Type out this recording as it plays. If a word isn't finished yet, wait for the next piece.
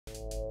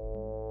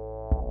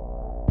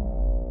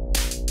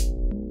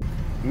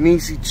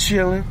Neecy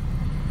chilling.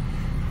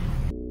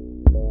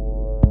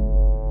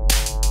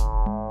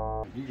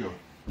 You go.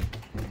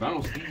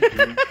 Bounce,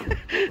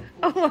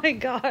 Oh my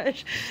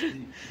gosh.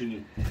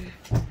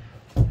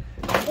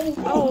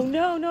 Oh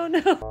no, no,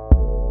 no.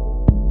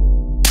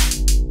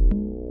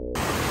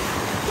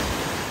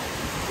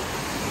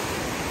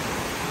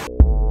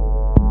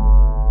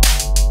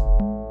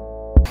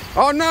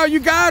 Oh no, you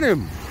got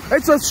him.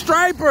 It's a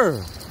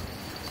striper.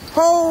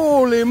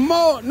 Holy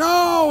mo!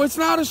 No, it's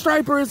not a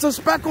striper. It's a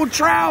speckled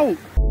trout.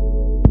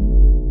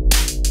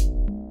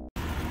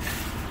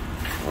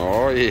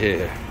 Oh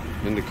yeah,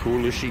 in the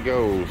cooler she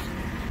goes.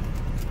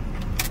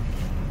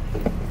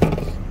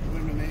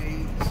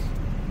 Lemonades,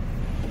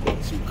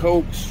 some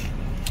Cokes,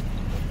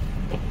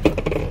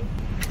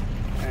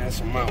 and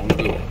some Mountain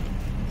Dew.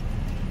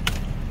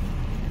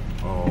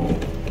 Oh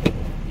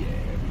yeah,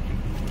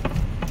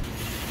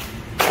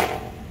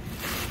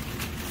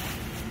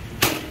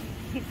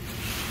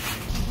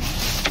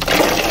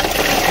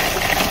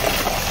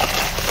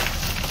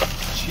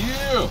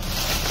 chill.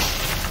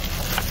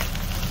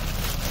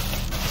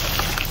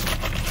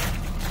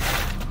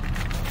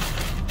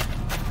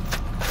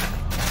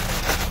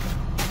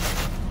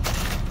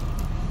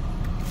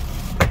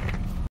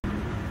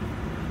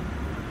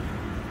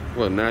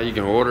 Well, now you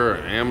can order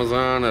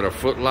Amazon at a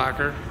Foot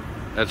Locker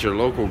at your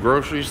local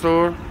grocery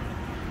store.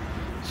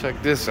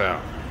 Check this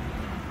out.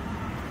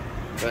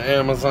 The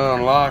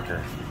Amazon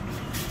locker.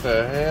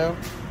 The hell?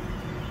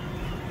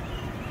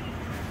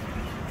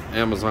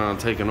 Amazon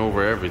taking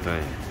over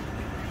everything.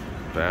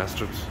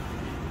 Bastards.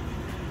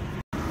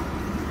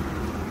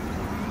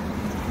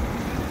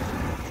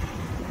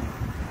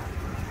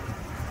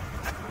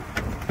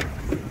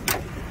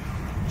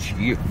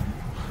 Chill.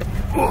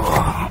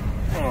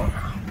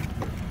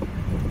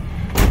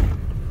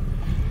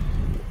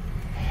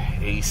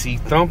 AC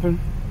thumping.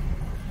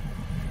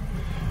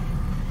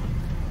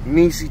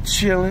 Neecy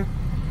chilling.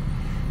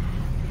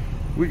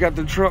 We got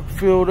the truck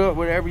filled up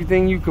with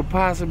everything you could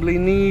possibly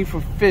need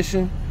for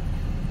fishing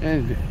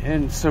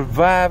and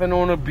surviving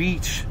on a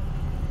beach.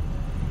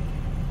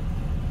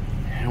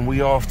 And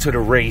we off to the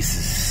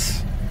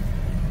races.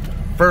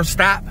 First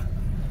stop,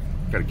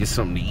 gotta get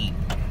something to eat.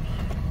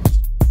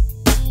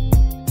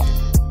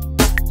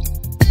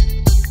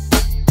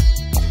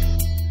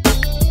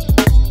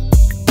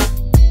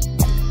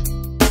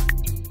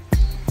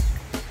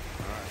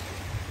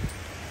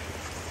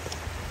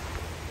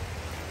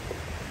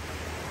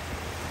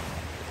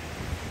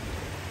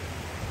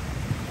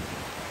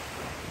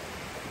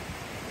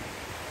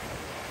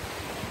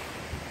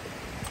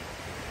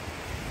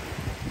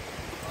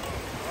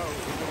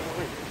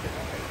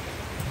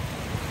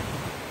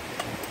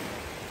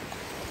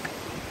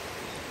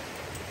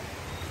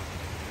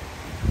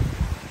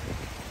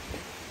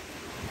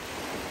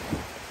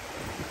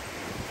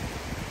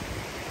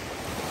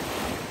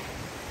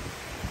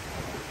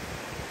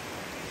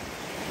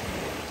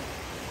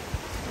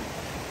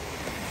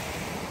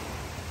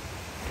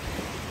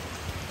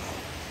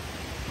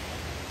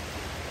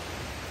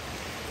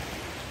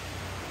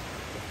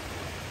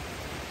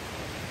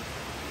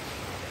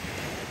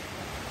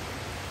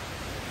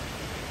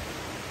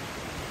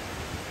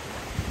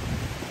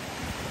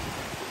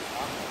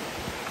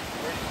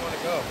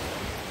 Go.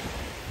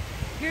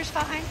 Here's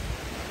fine.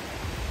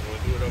 You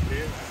want to do it up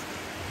here?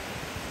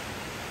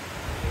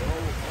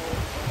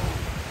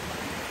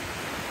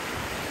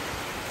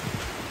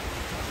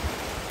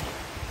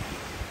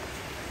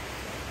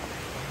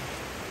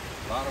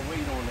 A lot of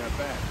weight on that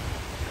back.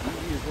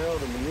 Easy as hell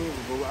to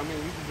maneuver, but I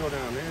mean, we can go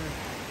down there.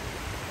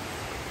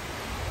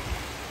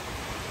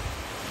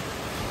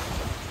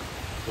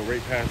 Go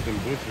right past them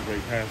bushes,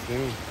 right past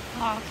them.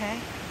 Oh, okay.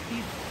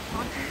 You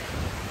want to?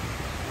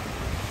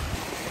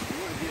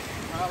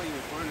 Probably in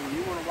front of me.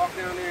 You want to walk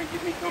down there and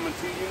get me coming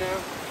to you now?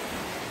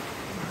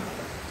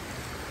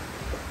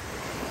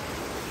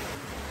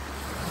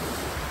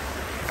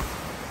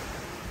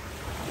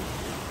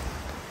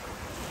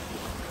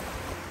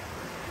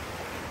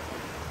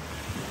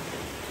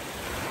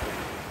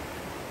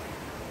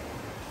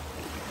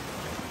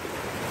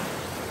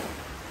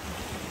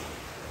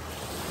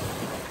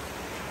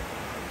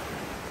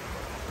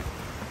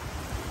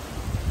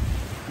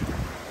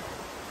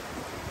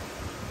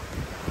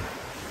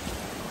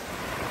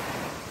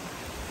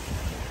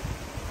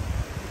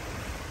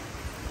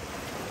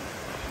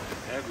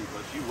 Heavy,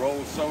 but she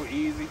rolls so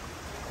easy.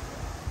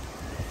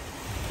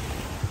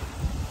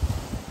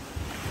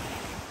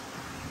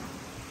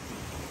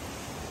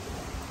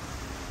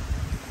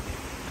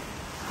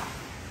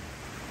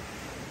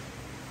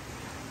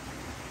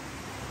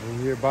 We're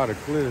here by the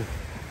cliff.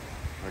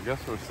 I guess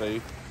we're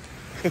safe.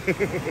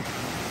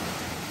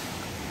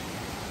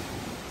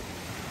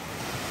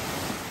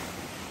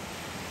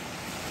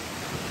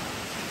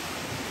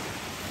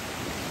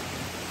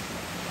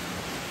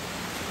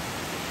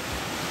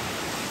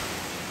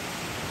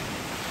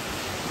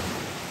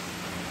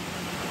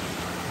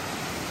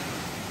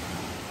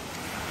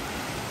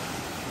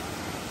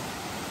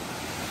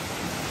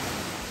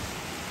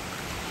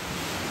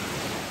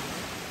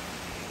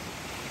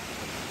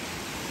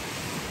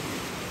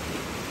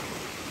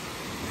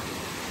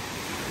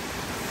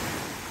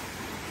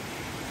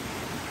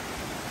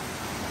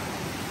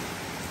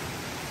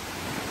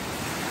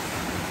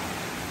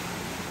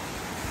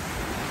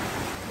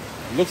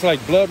 Looks like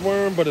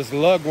bloodworm, but it's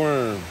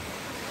lugworm.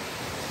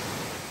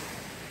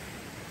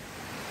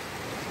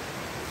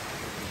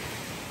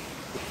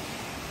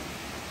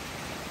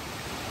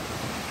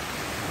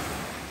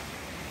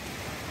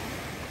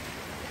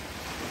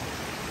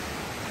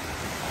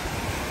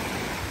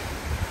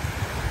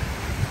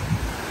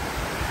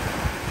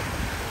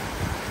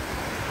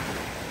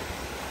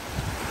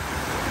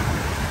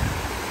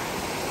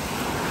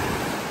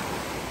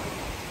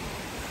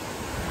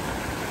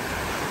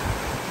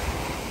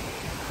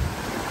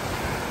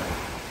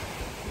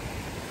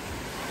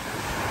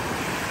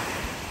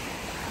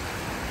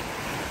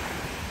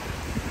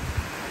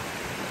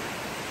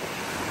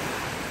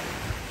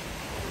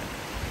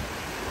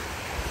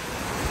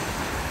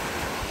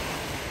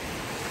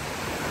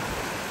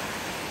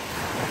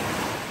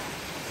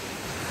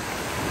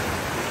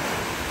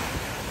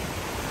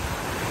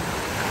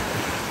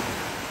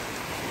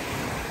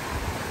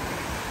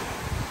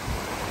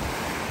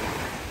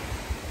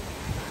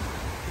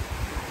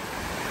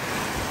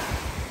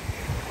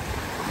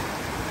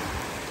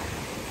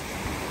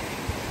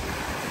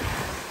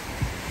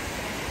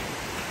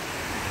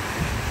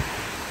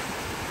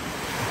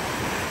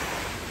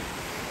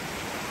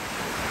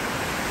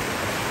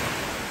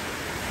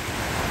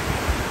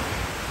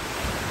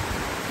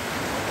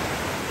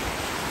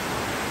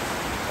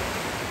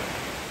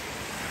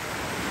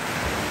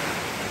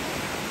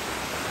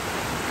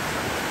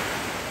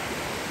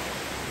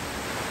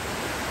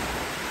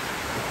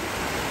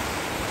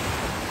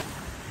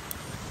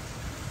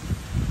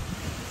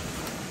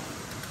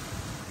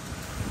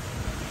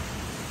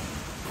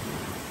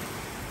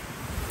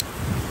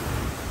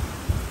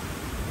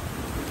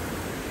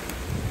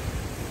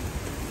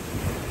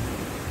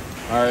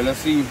 All right, let's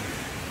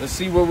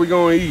see what we're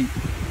gonna eat.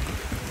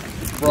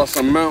 Brought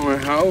some Mountain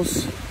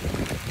House.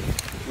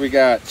 We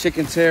got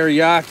chicken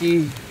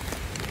teriyaki,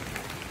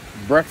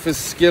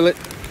 breakfast skillet,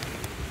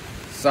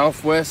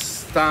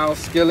 Southwest style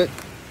skillet,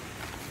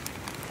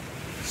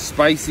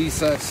 spicy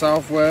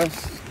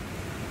Southwest,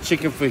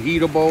 chicken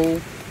fajita bowl,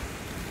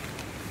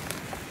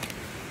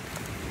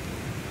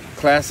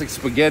 classic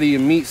spaghetti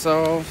and meat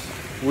sauce.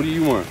 What do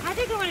you want? I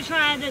think I want to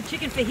try the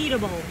chicken fajita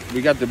bowl.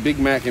 We got the Big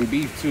Mac and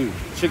beef too.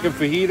 Chicken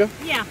fajita?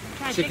 Yeah,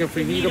 try Chicken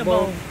fajita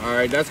bowl. All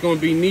right, that's gonna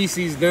be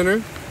Neecy's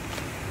dinner.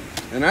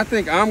 And I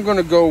think I'm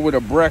gonna go with a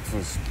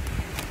breakfast.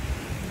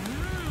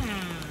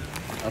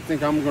 I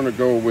think I'm gonna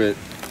go with,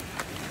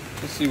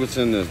 let's see what's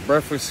in this.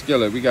 Breakfast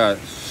skillet. We got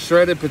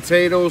shredded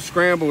potatoes,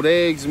 scrambled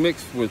eggs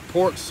mixed with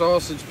pork,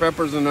 sausage,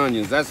 peppers, and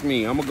onions. That's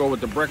me. I'm gonna go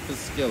with the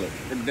breakfast skillet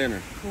for dinner.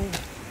 Cool.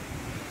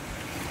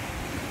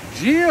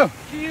 Yeah.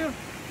 Cheers.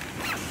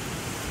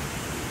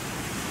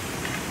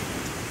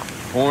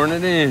 Pouring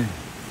it in.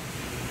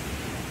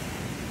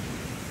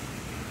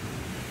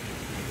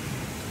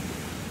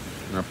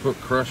 And I put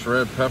crushed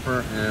red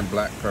pepper and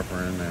black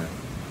pepper in there.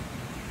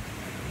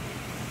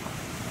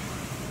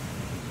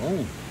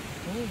 Oh.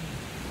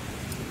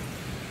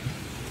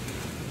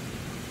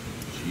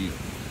 Gee.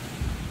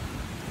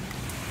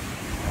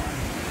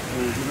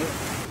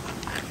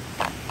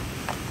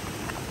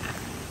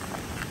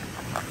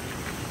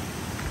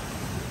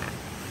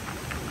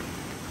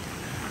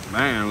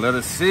 Man, let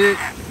it sit,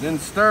 then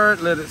stir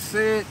it, let it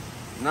sit,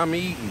 and I'm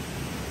eating.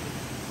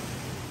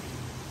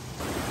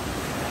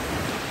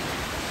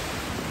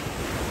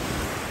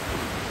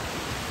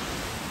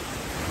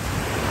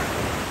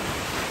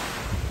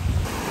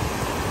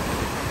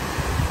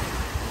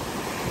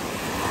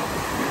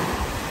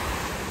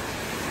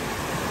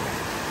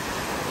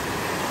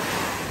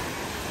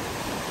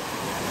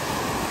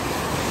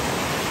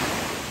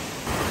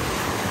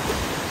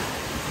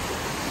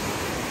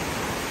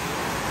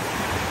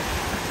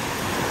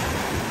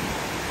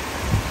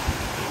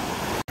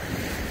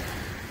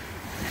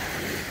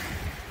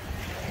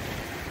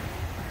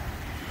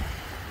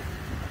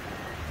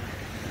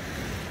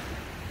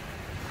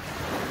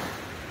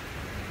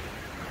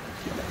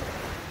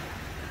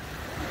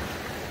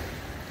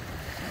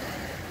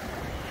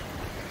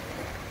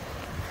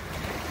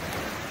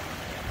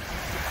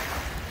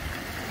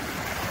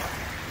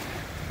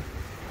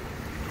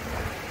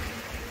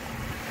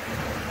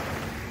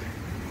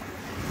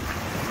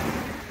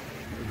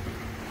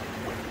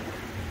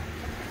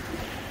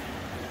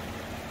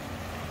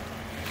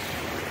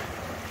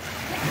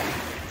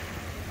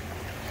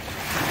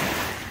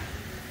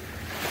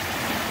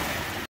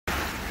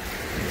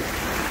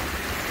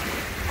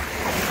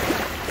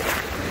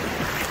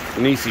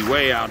 Neecy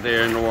way out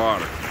there in the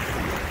water.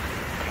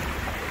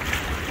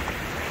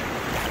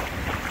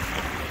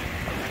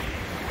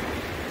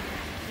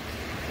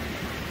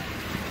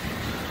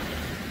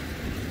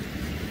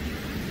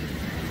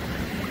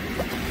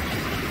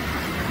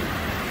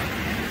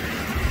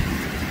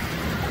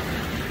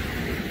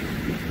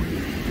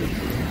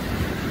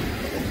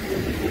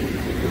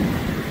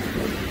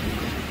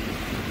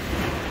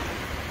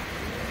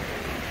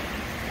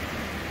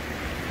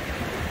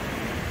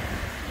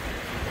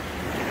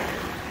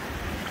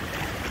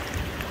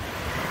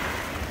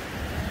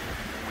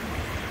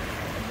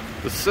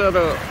 The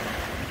setup.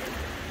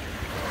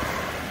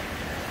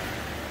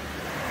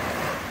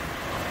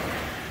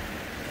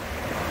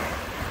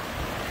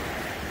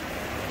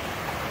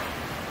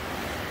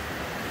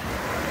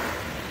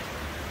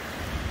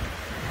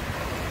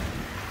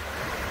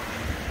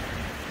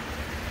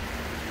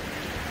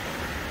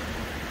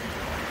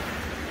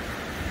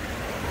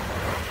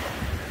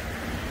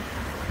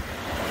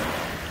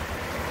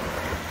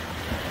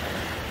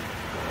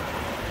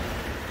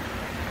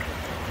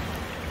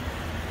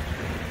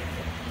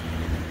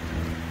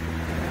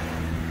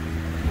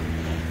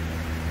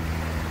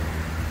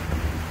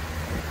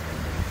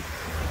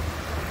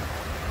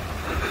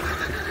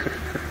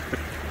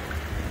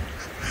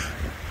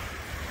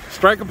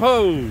 Strike a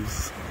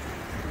pose.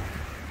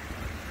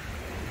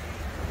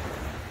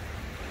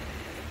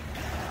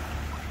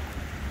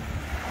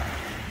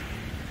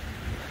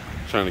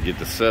 Trying to get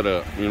the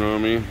setup, you know what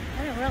I mean?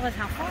 I didn't realize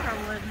how far I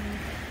was.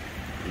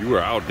 You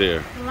were out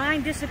there. The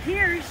line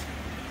disappears,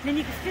 then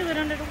you can feel it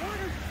under the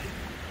water.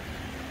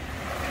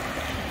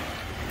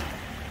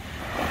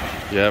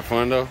 You have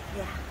fun though?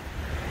 Yeah.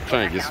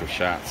 Trying to get some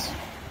shots.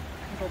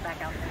 Go back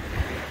out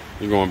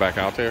there. You going back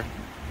out there?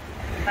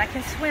 If I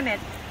can swim it.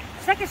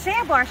 Second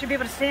sandbar, I should be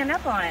able to stand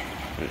up on it.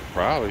 Yeah,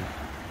 probably.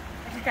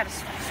 I just got to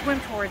swim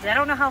towards it. I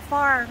don't know how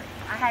far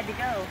I had to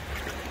go.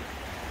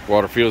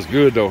 Water feels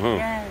good though, huh?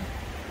 Yeah.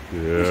 We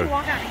Yeah. should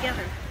walk out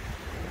together.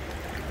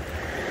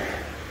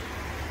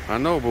 I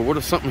know, but what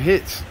if something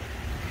hits?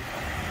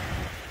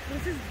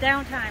 This is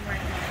downtime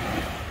right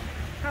now.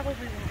 Probably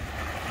won't.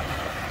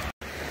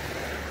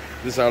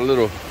 This is our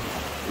little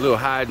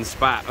hiding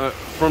spot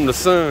from the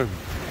sun.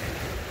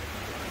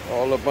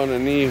 All up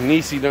underneath.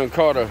 Neecy done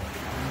caught a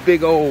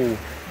big old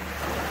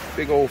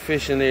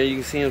fish in there. You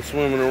can see him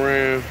swimming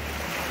around.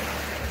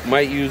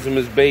 Might use him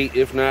as bait.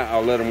 If not,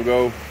 I'll let him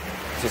go.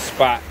 It's a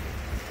spot.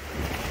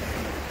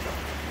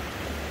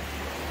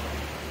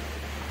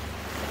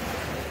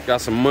 Got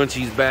some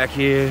munchies back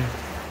here.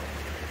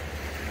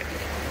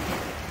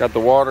 Got the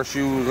water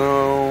shoes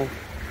on.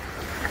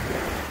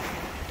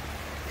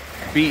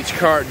 Beach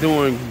cart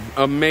doing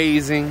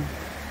amazing.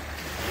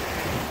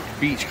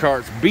 Beach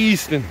cart's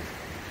beasting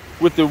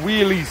with the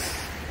wheelies.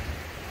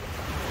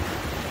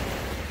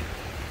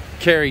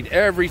 Carried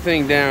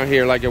everything down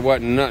here like it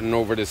wasn't nothing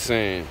over the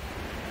sand.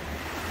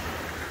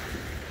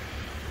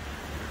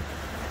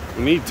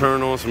 We need to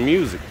turn on some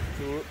music.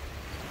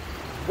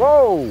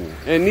 Whoa!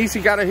 And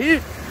Neecy got a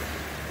hit.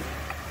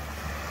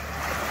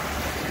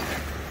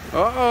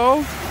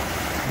 Uh-oh.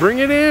 Bring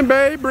it in,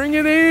 babe. Bring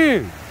it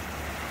in.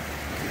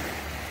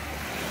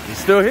 He's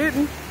still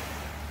hitting.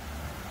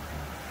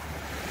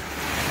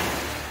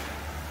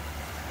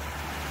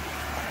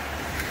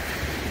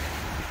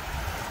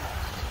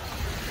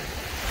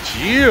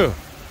 Yeah.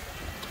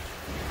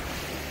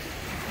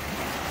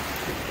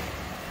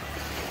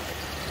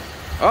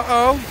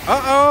 Uh-oh.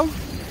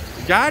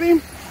 Uh-oh. Got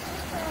him?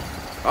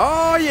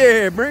 Oh,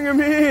 yeah. Bring him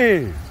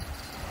in.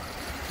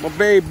 My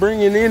babe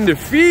bringing in the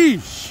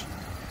fish.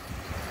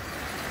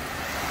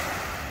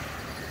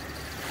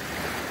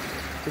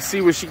 Let's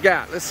see what she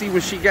got. Let's see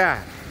what she got.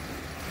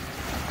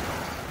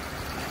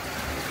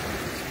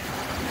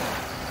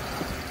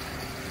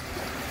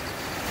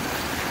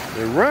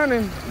 They're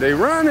running. They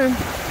running.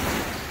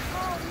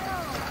 Oh,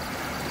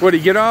 no. What'd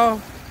he get off?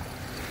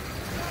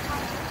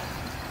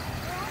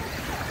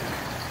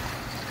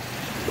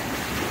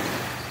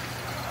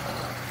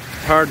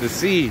 It's hard to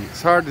see.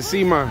 It's hard to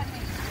see my...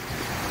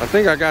 I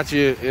think I got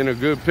you in a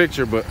good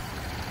picture, but...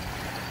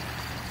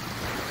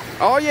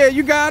 Oh, yeah,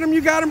 you got him.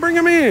 You got him. Bring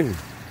him in.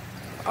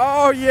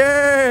 Oh,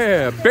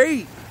 yeah.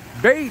 Bait.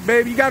 Bait,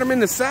 baby. You got him in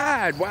the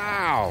side.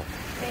 Wow.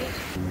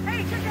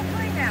 Hey, check that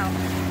plane out.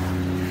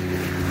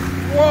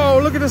 Whoa,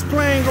 look at this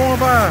plane going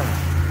by.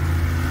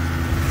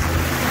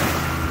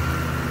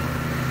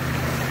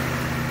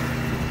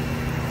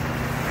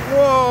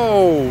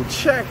 Whoa,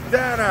 check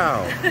that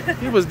out.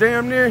 He was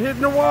damn near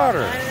hitting the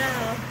water. I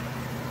know.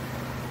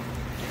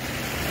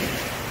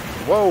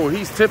 Whoa,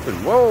 he's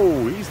tipping.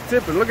 Whoa, he's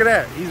tipping. Look at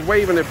that. He's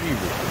waving at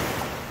people.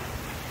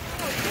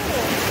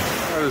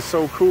 That is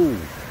so cool.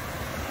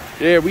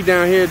 Yeah, we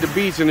down here at the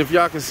beach, and if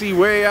y'all can see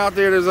way out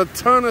there, there's a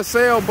ton of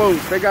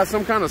sailboats. They got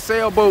some kind of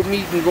sailboat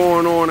meeting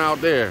going on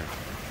out there.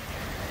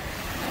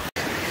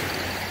 I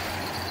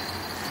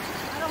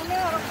don't know.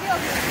 I don't feel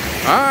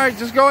good. All right,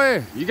 just go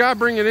ahead. You got to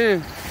bring it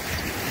in.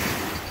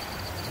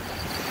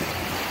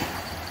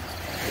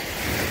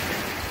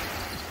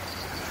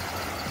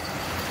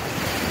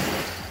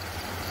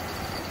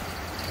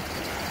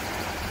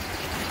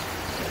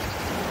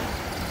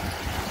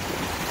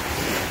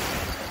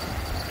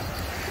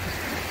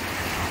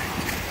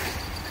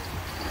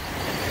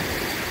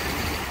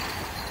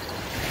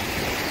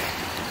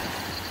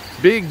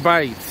 Big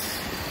bites.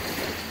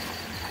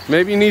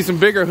 Maybe you need some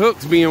bigger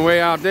hooks being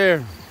way out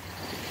there.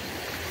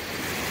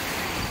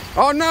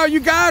 Oh no,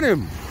 you got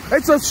him.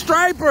 It's a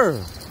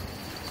striper.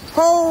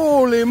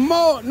 Holy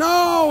moly.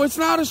 No, it's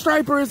not a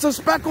striper. It's a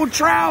speckled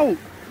trout.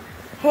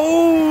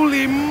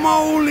 Holy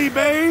moly,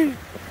 babe.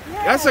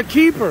 Yeah. That's a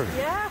keeper.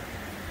 Yeah.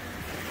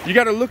 You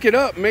got to look it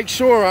up. Make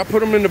sure I put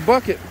them in the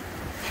bucket.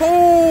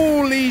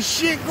 Holy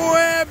shit. Go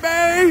ahead,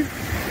 babe.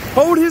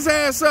 Hold his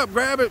ass up.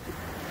 Grab it.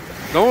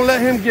 Don't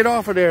let him get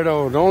off of there,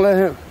 though. Don't let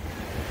him.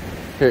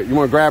 Here, you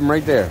want to grab him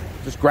right there.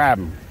 Just grab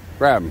him.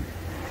 Grab him.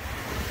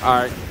 All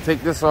right,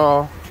 take this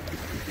off.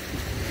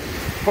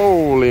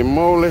 Holy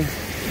moly.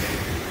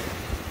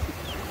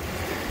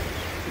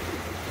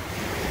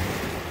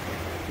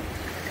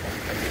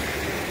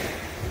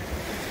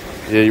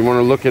 Yeah, you want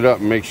to look it up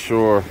and make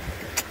sure.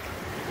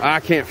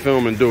 I can't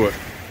film and do it.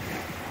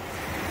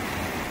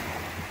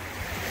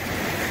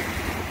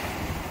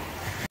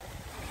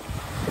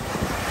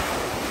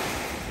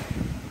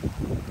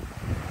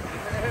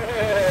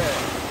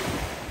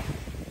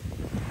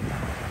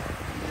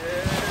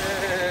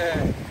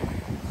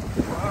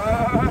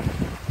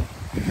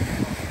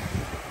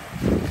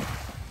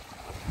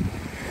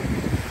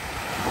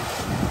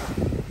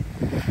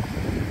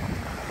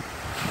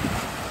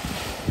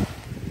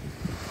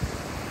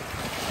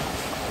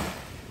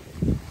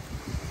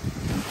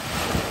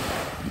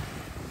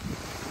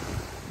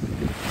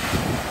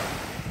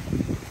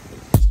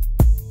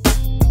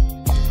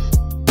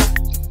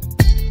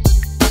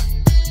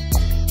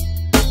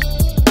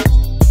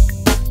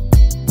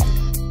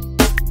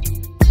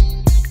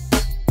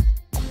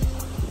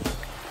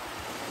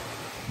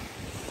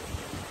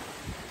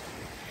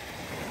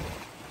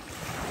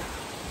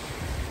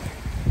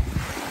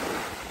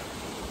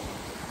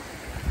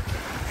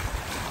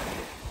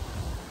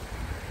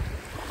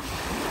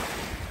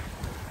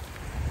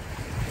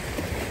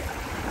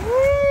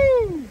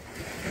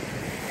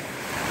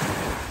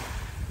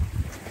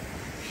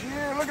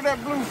 look at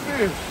that blue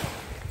fish.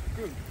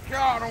 Good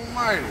God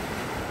almighty.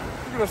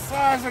 Look at the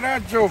size of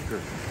that joker.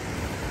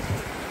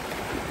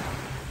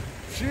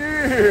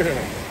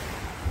 Yeah.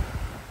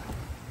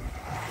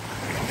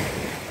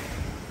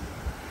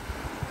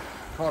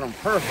 Caught him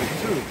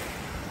perfect too.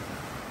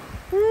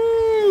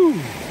 Woo!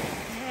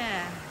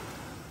 Yeah.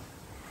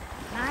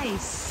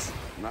 Nice.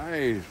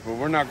 Nice, but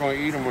we're not gonna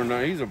eat him or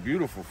not. He's a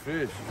beautiful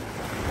fish.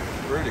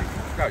 Pretty.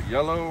 He's got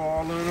yellow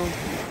all in him.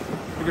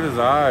 Look at his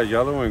eyes,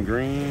 yellow and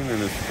green, and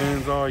his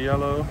fins all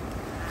yellow.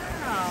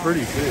 Wow.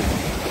 Pretty fish.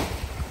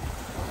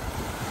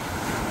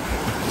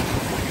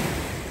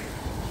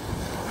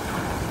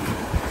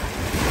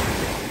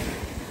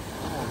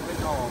 Come on,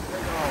 take off,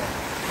 take off.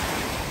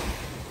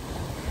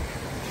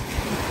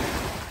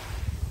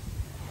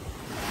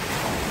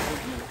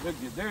 Look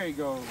at, there he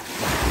goes.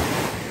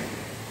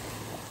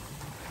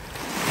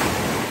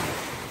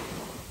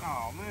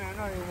 Oh man,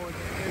 I didn't want to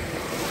take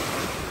it.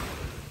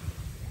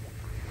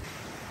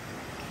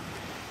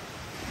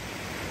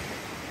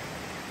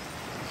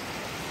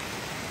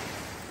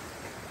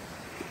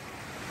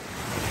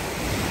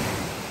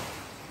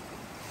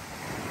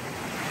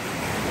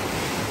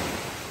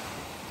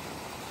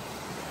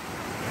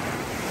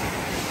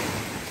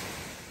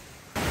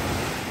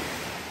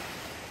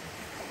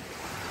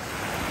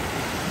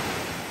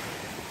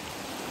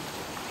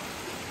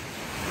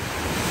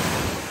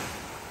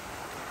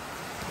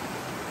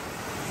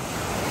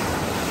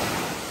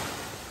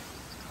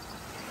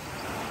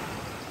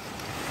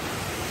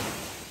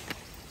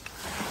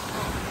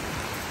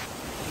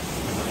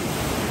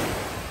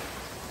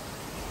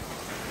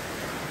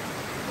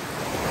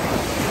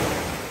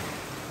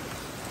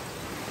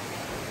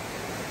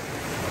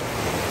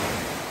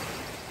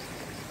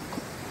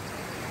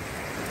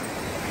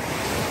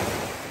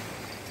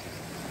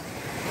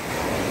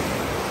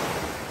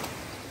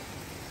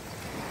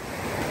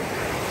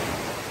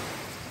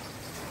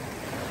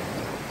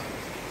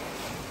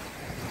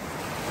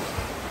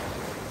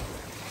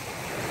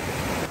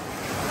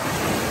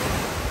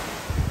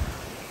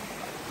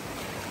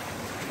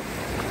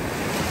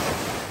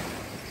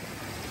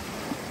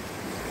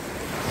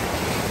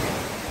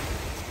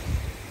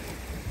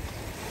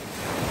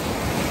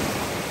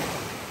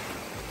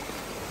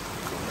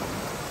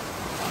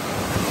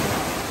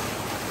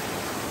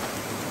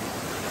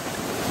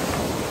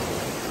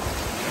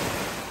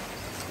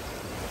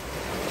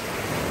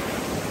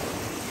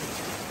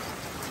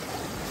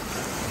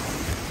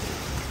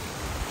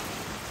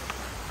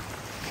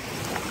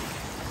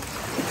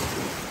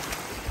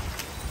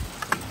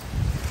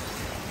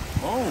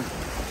 Boom.